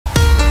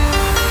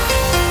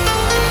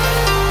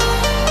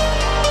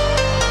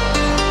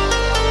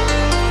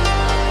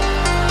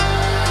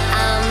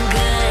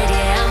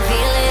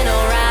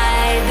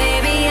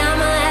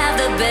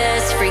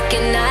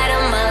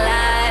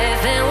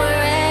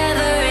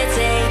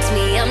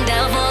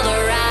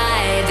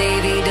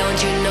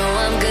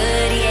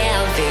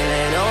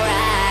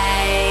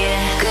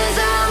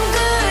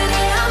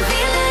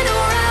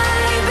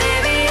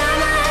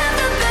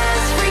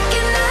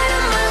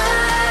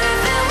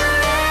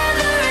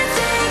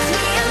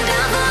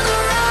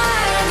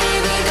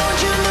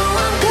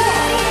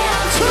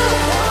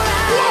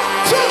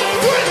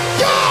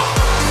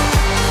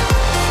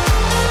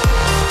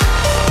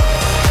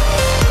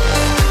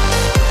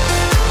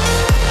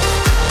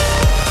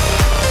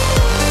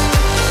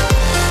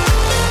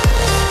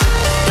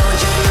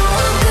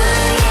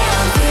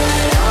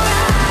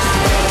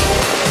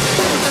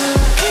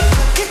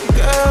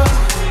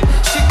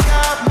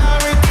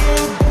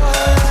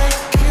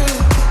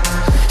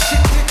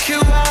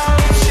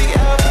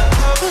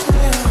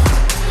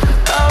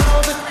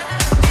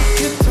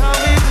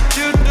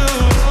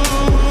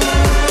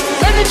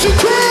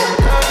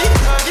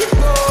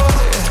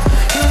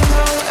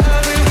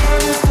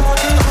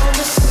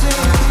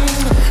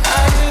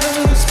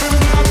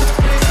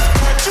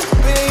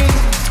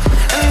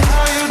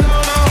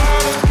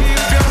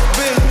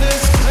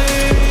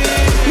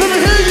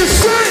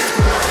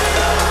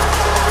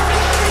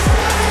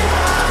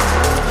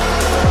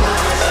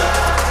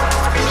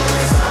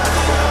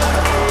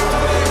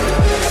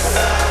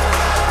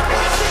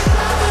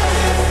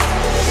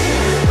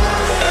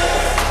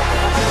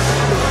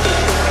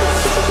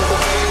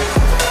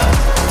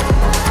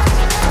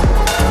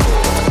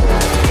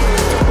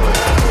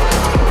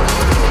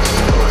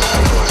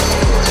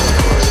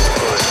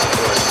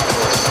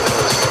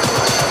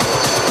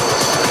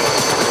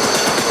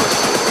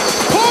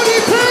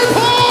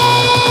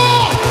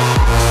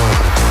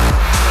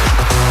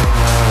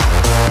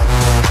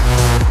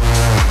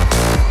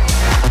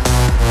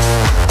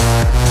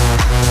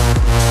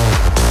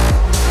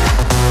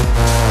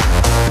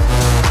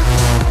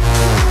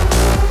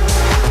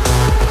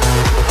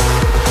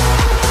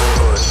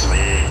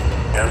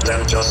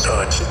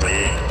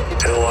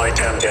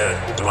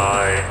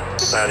my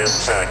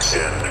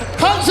satisfaction.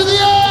 Hands in the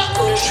air!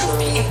 Push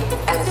me,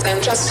 and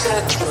then just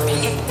touch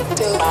me,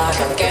 till I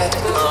can get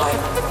my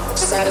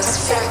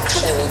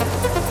satisfaction.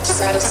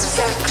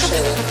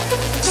 Satisfaction.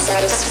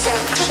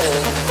 Satisfaction.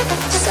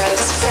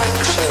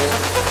 Satisfaction.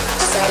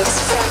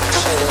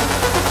 Satisfaction.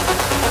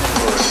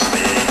 Push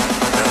me,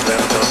 and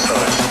then just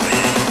touch me,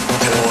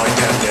 till I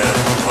can get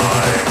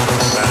my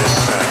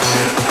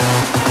satisfaction.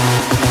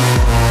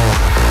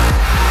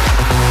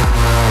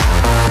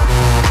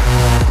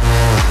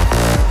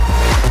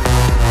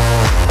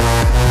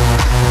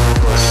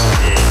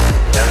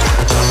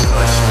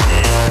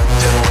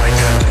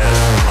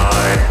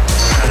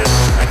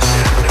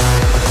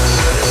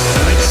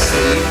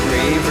 Sleep,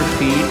 rave,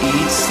 repeat,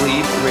 eat,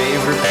 sleep,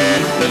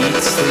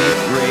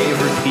 rave,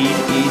 repeat,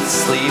 eat,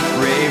 sleep,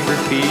 rave,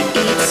 repeat.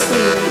 Eat,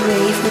 sleep,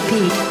 rave,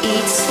 repeat,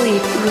 eat,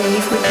 sleep,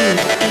 rave,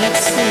 repeat, eat,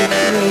 sleep,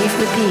 rave,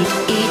 repeat,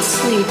 eat,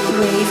 sleep,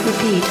 rave,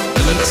 repeat.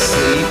 Eat,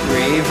 sleep,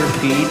 rave,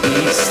 repeat,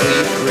 eat,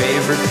 sleep,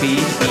 rave, repeat,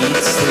 eat,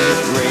 sleep,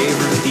 rave,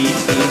 repeat,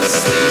 eat,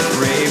 sleep,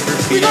 rave,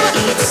 repeat.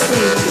 Eat,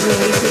 sleep,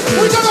 rave,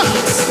 repeat,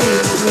 eat, sleep,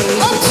 rave,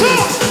 repeat,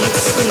 eat,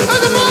 sleep,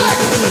 rave,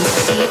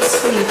 repeat, eat,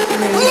 sleep,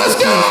 rave, repeat. Let's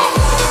go!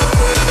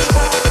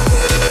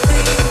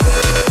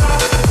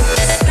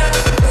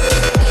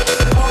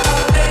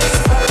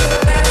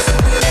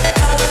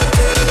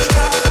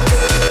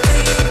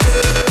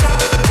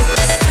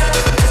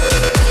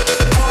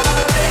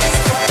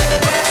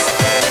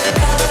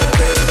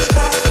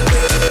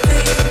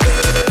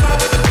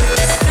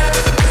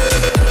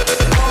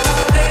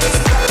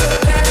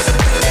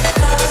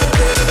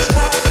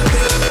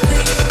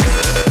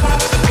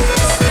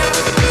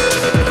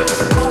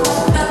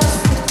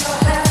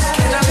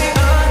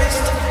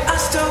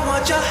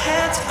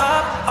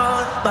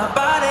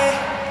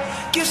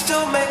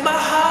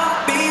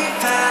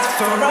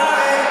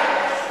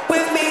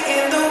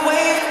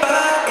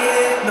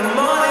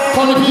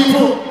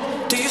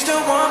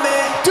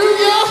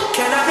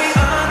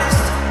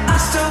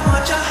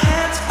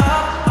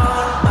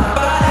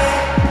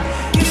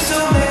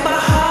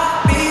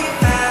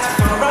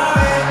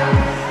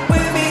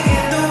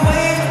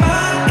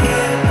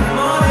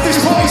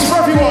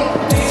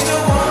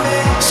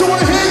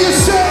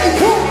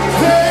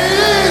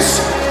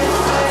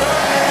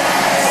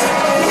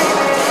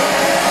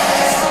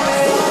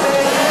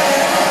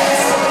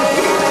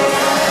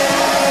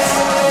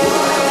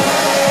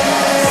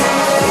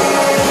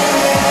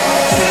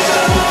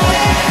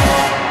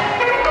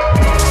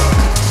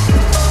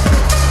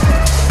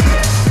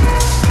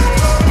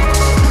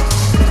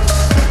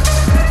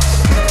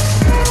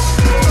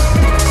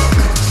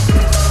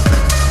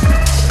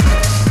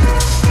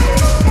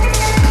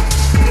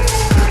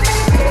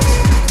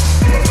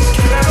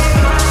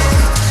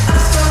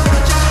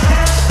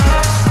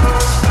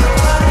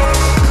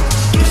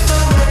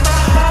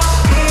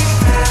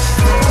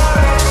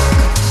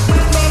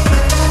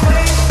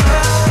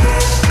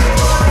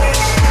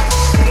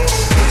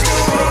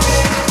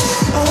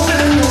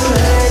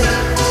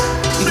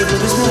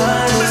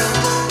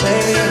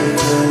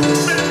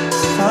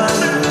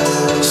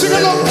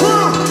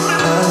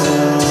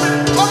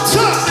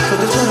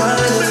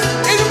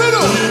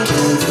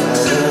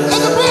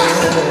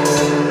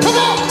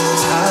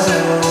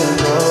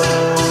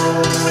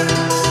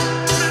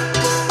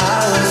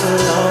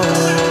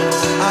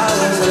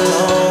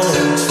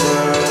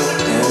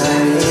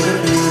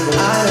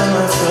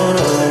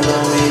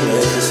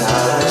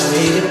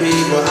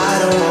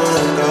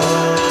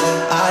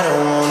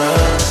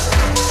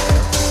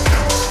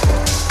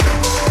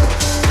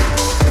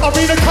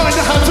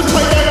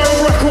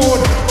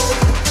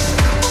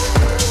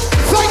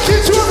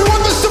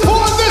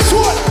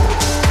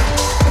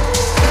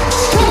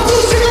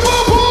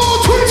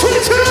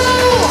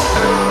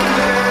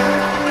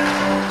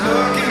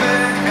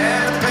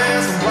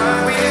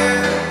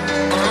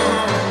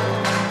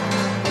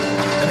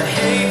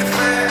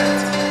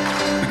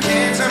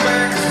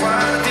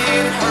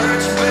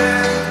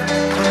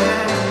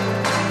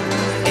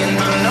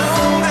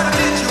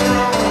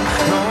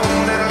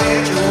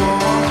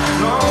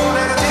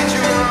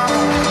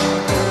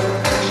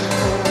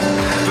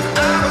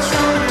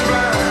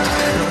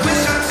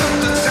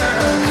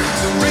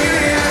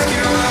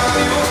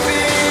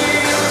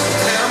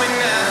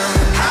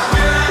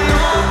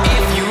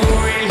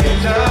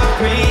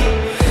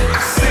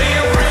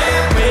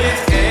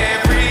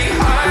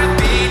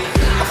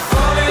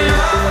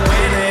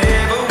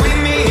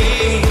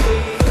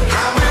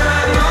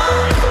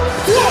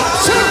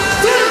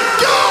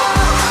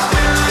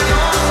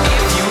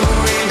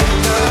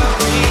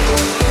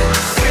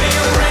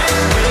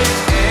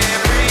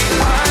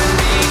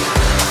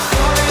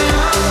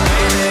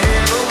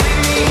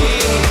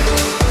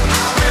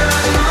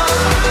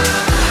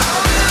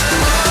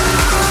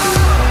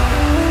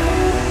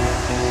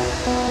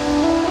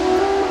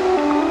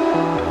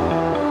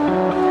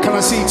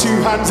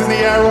 hands in the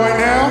air right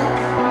now.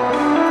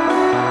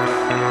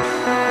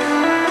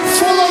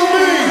 Follow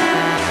me.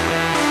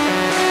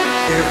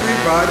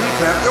 Everybody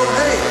clap your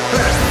hands.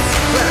 Clap,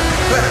 clap,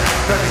 clap,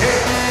 clap your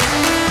hands.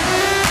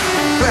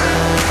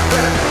 Clap.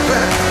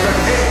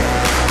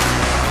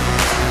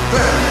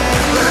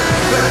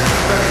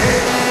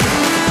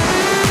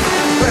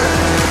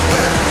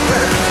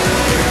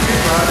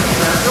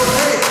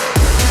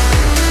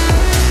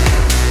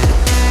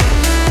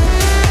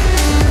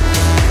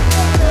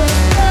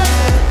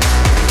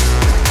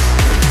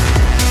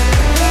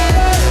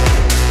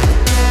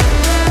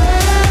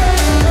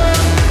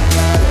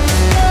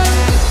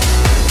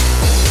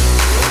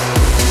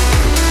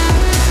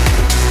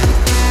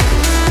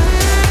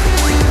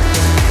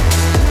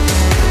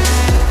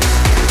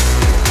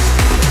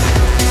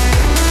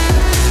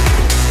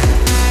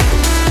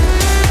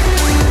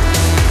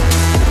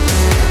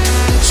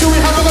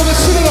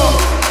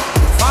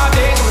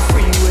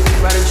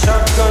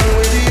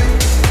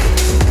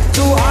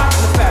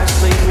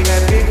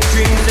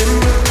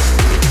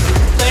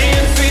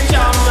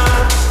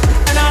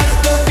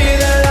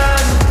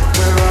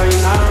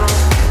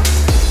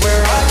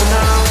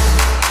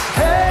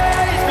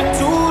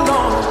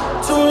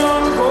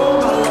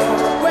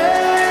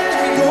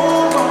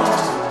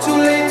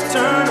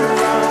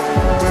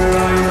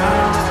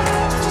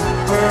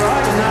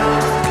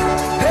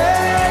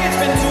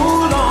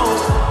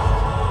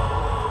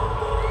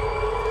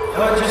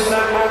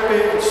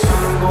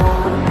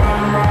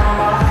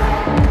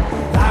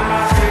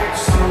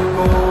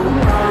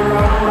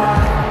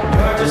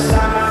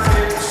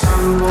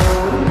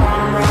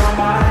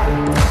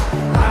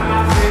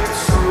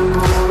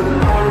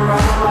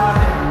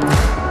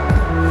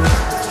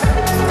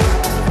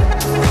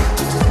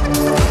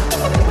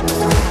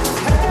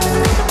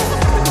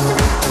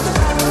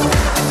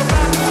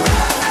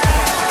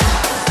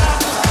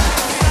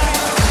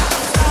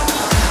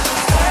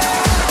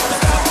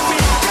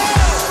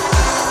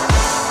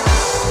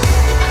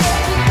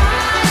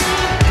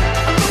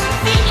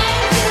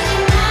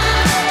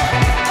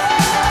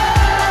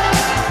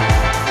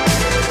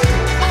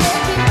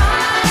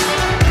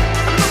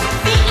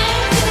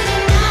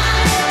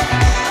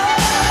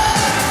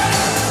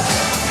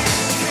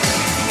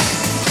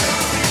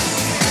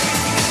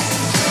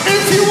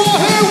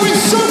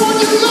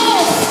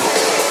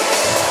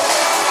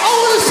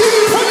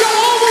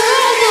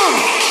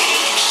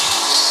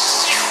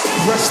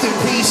 Rest in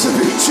peace,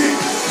 Avicii.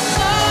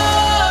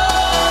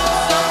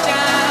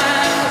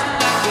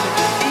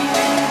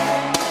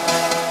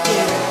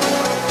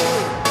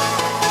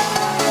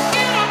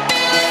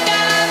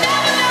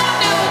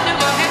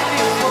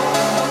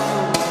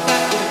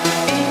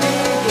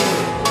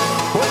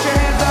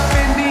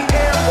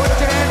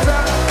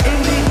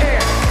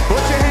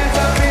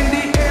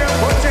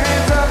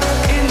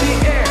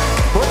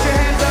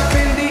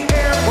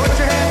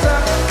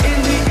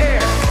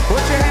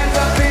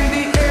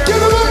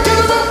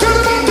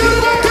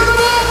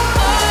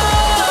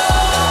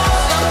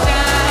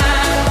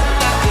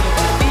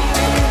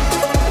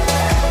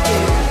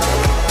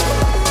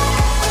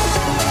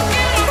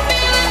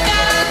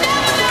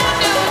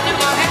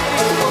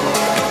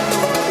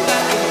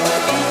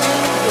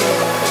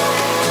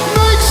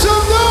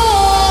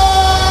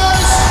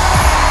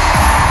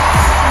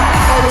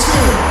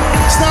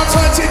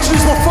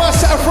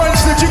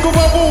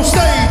 Jingle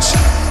stage.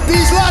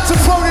 These lads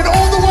have flown in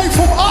all the way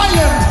from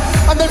Ireland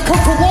and they've come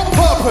for one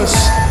purpose,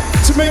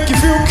 to make you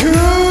feel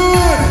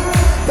good.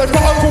 They've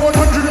got over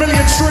 100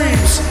 million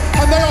streams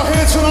and they are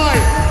here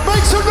tonight.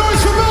 Make some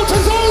noise for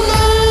Milton's Only!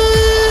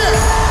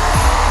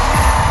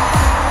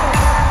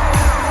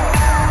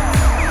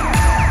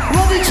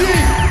 Robbie G,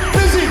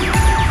 busy,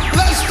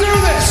 let's do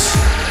this!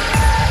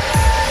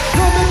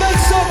 Come and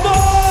make some noise!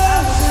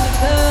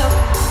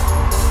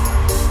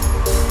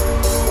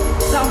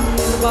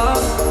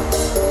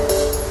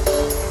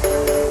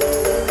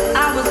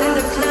 I was in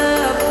the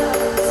club,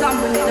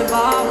 someone in the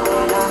bar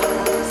when I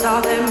saw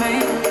that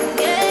man.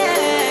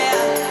 Yeah,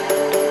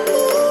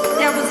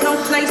 there was no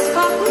place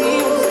for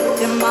him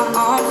in my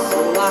arms,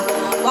 so I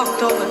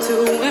walked over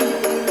to him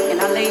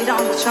and I laid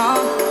on the charm.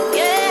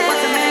 Yeah,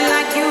 what's a man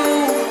like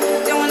you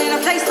doing in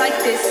a place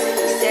like this?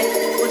 He said,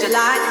 would you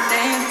like to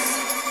dance?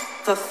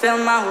 Fulfill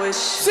my wish.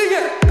 Sing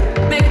it.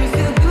 Make me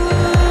feel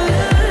good,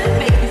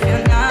 make me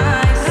feel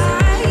nice.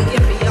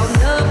 Give me your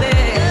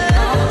loving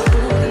all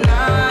through the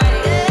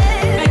night.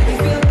 Make me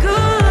feel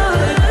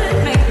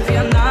good, make me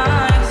feel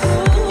nice.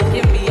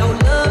 Give me your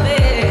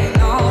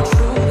loving all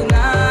through the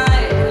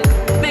night.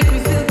 Make me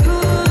feel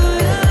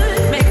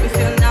good, make me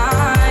feel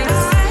nice.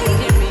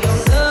 Give me your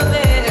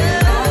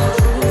loving all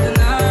through the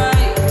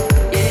night.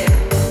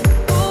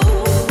 Yeah,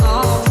 ooh,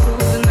 all through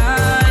the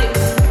night.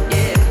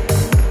 Yeah,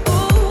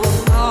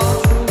 ooh, all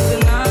through the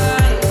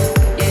night.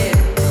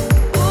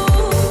 Yeah,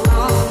 ooh,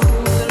 all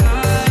through the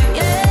night.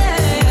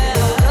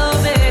 Yeah,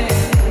 love it.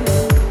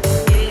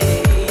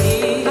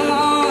 Yeah, come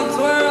on,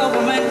 twirl,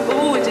 woman,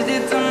 ooh, what you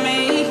did to me.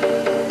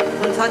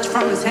 One touch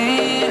from his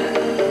hand,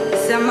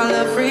 set my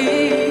love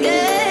free.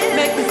 Yeah,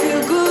 make me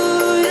feel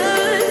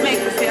good, make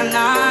me feel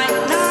nice.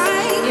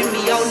 Give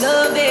me your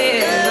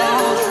loving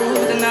all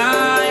through the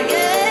night.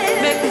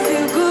 Yeah, make me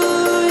feel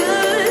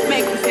good,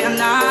 make me feel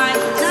nice.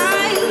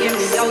 Give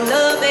me your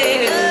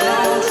loving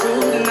all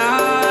through the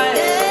night.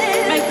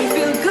 Make me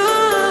feel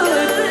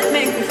good,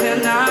 make me feel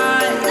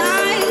nice.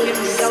 Give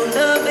me your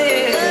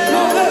loving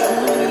all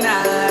through the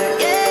night.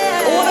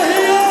 Yeah, I wanna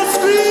hear y'all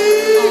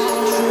scream!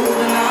 all through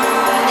the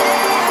night.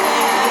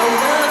 Your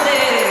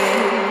loving.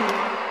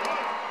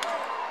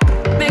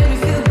 Make me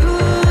feel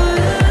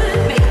good,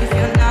 make me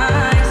feel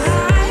nice.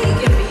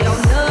 Give me your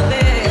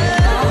loving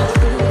all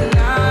through the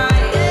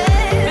night.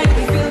 Make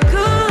me feel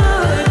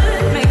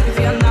good, make me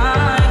feel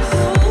nice.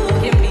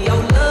 Give me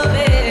your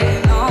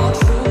loving all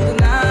through the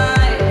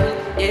night.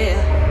 Yeah.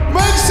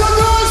 Make some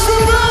noise for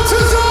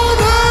Milton's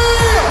Only!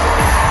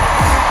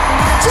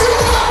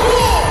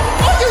 Jingle,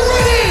 are you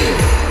ready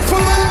for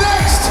the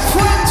next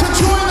friend to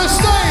join the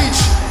stage?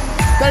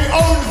 They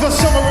owned the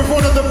summer with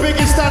one of the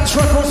biggest dance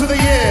records of the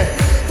year.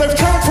 They've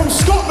come from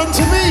Scotland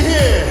to be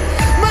here.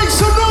 Make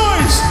some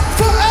noise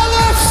for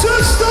LF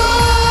System!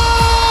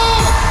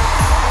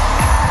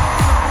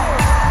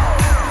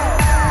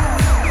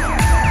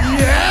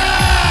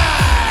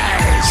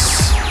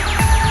 Yes!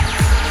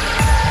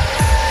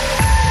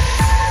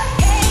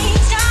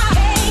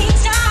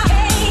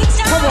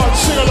 Come on,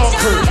 sing along,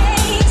 crew.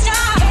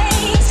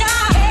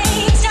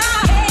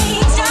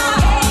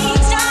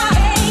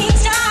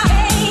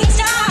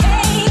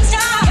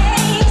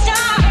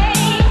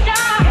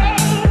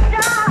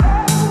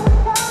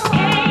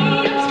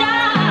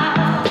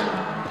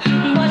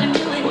 Boy,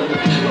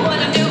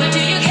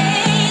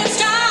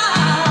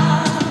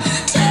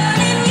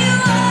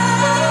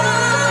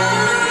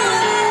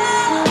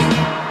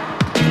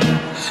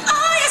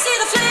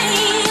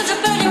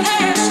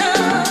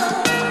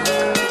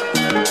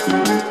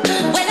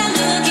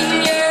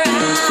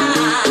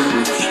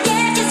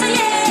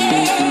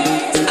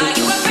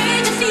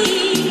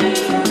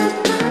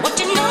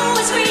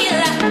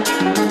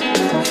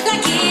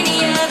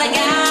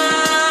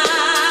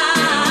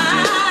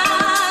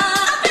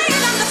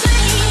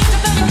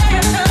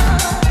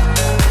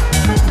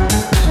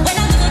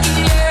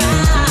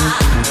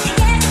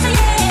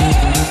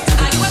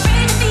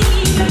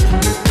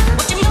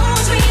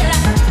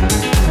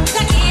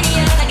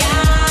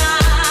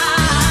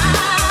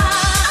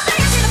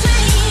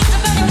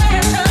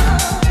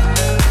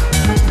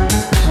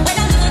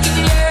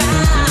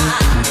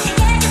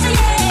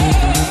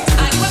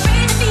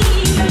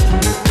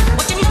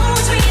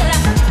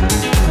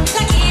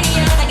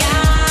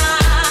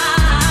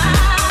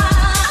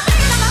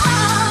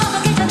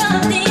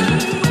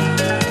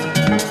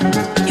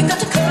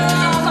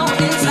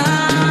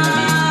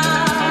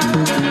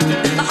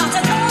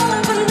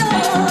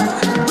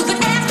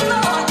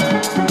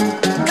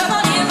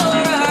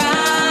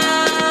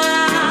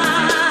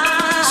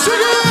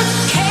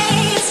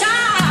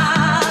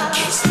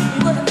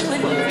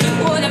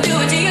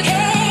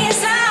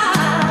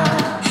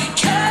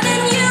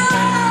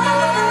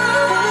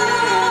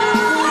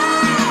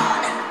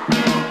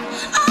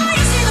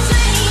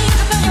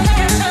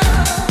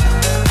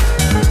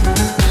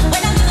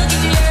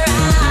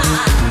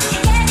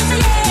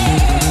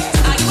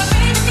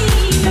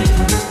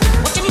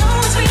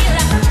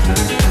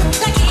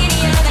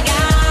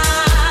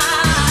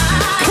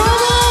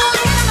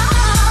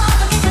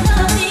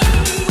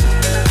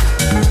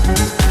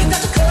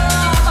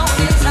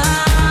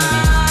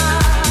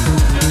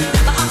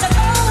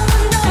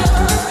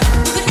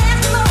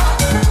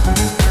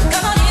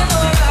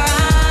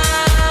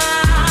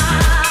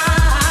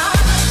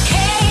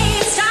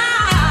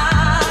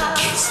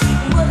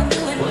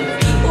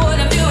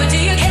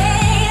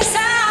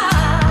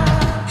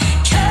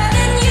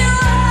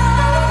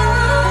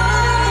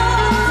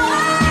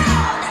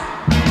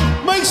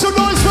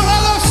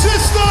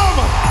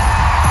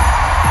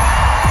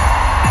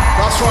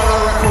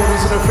 record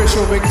is an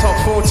official Big Top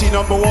 40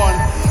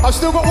 #1. I've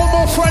still got one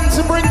more friend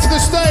to bring to the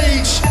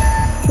stage.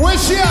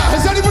 Where's she at?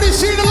 Has anybody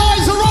seen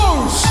Eliza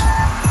Rose?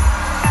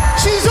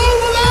 She's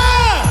over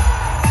there!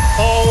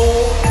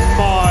 Oh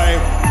my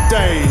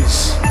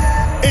days.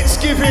 It's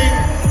giving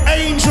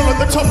Angel at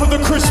the top of the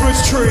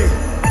Christmas tree.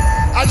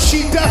 And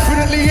she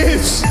definitely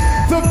is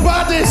the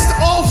baddest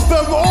of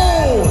them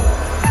all.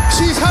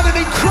 She's had an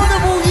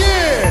incredible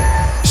year.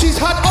 She's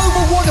had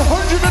over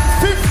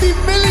 150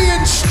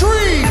 million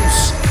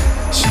streams.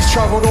 She's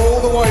travelled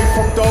all the way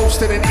from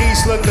Dalston in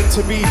East London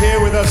to be here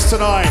with us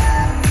tonight.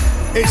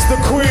 It's the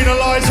Queen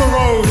Eliza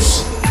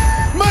Rose.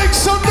 Make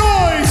some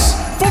noise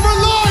for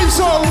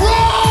Eliza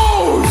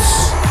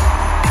Rose!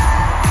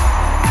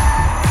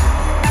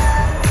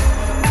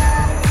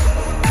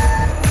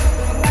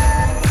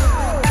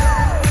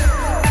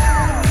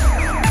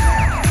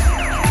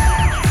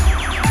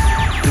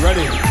 You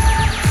ready?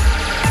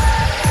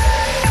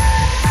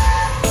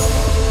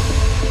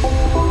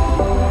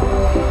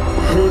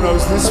 Who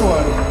knows this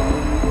one?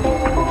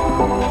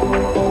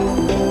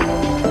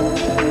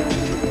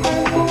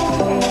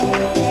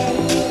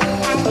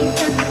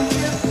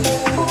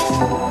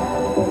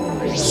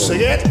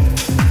 Sing it.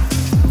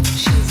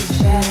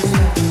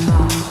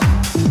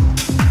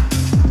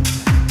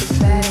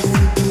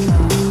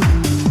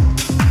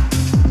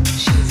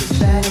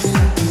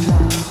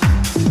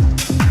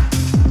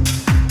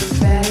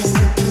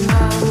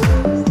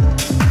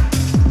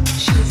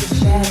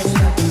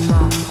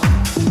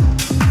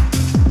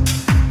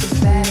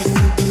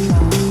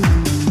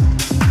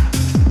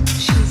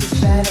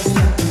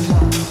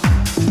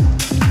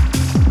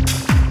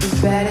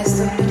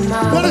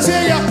 Let us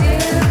hear ya.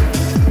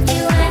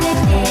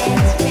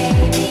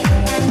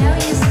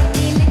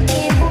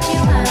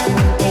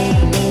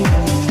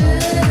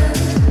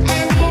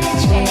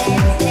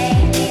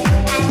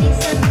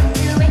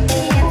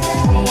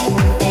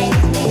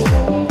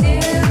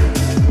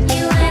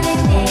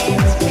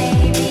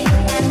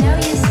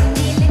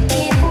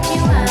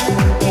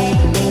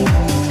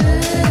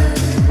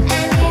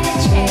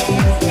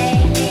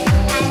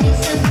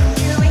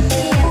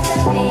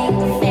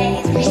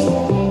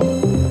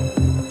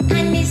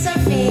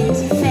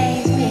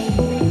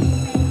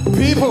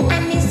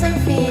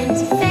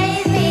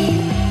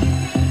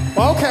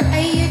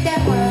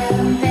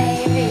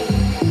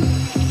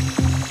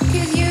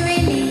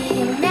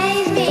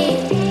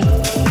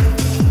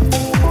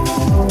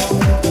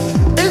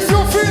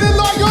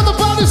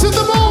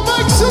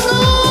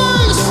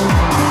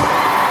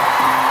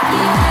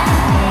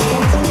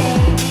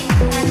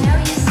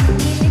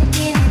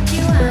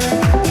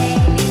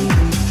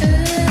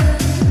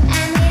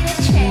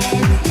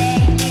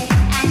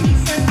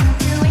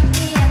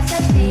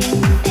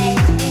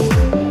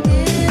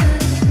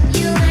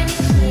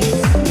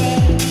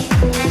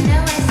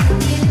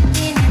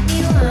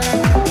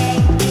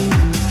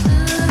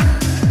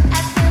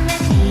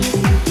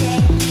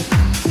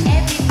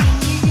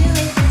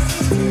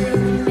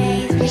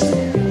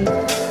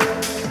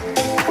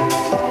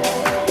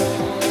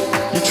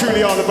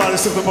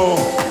 Of them all.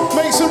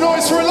 Make some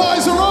noise for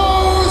Eliza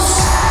Rose!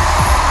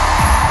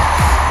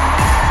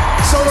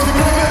 So it's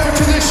become a bit of a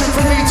tradition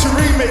for me to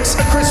remix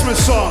a Christmas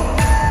song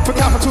for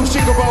Capital's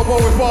Jingle Bell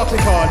with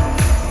Barclaycard.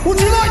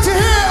 Would you like to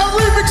hear a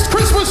remixed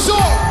Christmas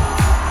song?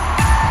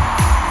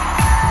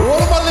 One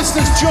of my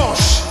listeners,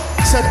 Josh,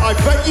 said, I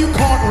bet you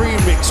can't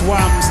remix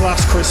Wham's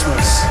Last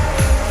Christmas.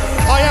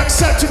 I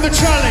accepted the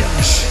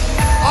challenge,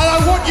 and I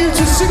want you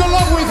to sing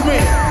along with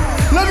me.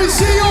 Let me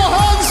see your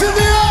hands in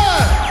the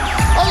air!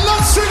 And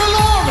let's sing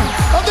along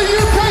at the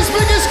UK's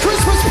biggest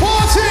Christmas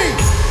party!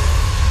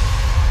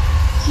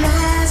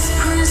 Last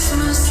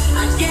Christmas,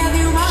 I gave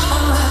you my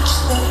heart,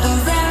 but the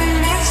very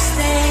next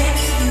day,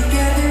 you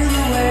gave it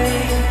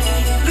away.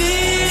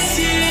 This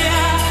year,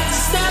 to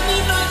stop me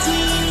my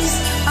tears,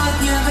 I'll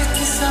give it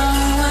to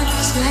someone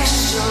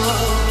special.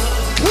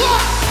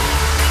 What?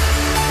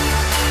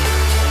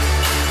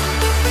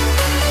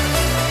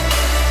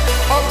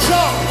 Up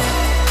top,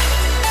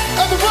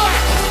 at the back,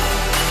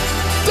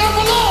 down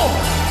below,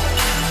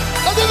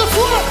 and in the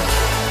front.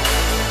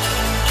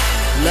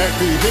 Let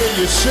me hear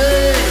you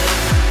sing.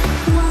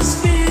 Once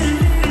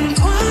bitten,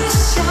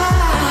 twice shy.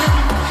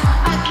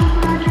 I keep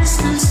my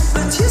distance,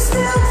 but you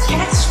still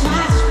catch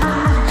my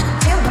eye.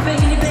 Tell me,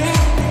 baby,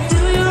 do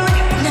you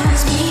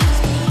recognize me?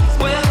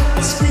 Well,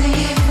 it's me,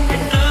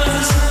 it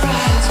doesn't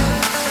surprise me.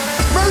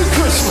 Merry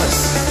Christmas.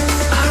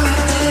 I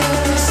write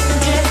this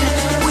together,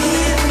 we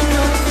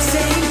don't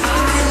say I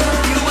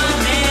love you, I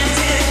meant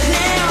it.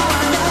 Now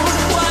I know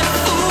what a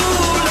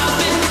fool I've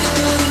been.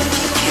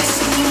 Kiss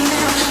me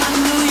now, I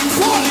know you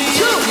feel me. 1,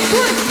 2,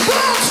 3,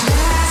 bounce!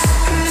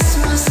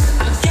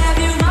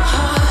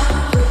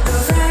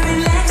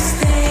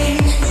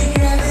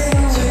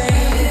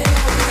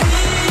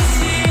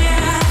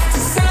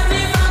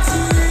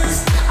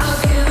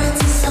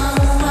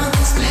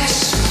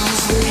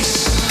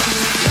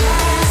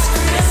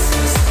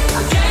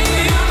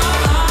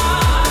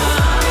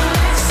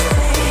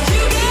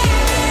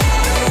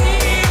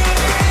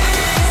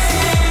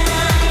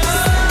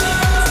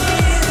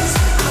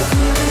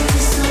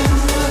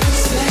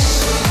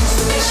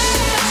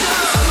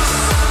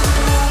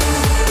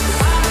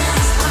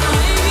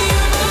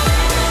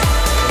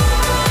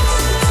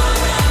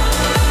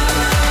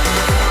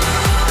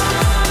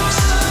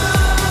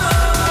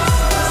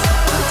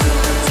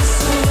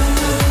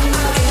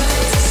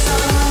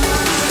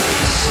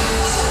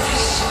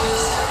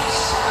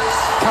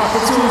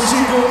 Capitals,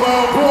 jingle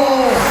bell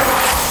brawl.